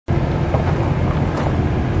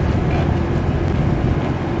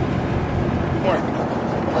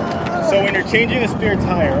changing a spare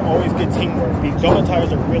tire, always good teamwork. These donut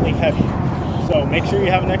tires are really heavy. So make sure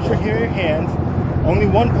you have an extra pair of your hands. Only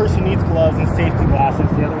one person needs gloves and safety glasses.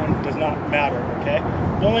 The other one does not matter, okay?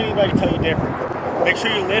 Don't let anybody tell you different. Make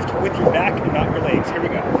sure you lift with your back and not your legs. Here we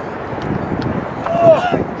go.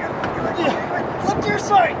 Lift your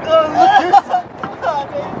side.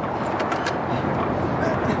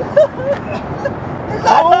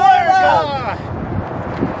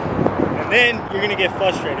 And then you're gonna get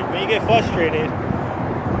frustrated. When you get frustrated,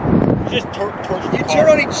 just torch the You car. turn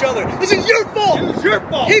on each other. This is your fault. It was your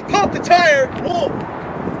fault. He popped the tire. Whoa.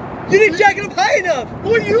 You didn't jack it up high enough.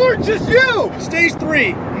 Well, you were just you. Stage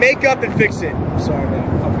 3, make up and fix it. I'm sorry, man.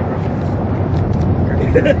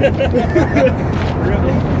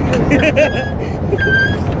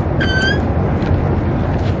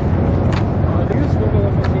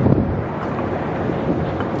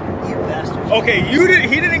 You bastard. Okay, he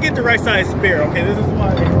didn't get the right size spare. Okay, this is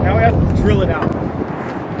why. Now we have to drill it out.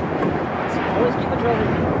 Always keep the drill.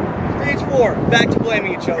 Stage 4, back to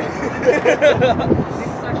blaming each other.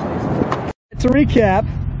 To recap,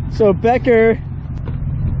 so Becker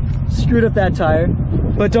screwed up that tire,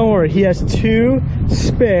 but don't worry, he has 2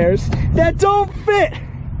 spares that don't fit.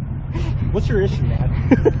 What's your issue, man?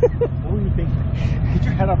 What were you thinking? Get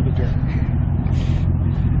your head out of the dirt.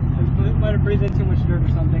 Might have breathed in too much dirt or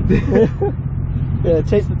something. Yeah,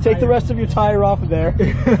 take the rest of your tire off of there.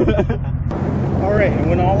 All right, and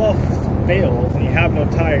when all else fails and you have no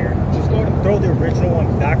tire, just go to throw the original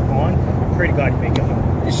one back on and pray to God you make it home.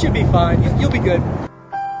 This should be fine. You'll be good.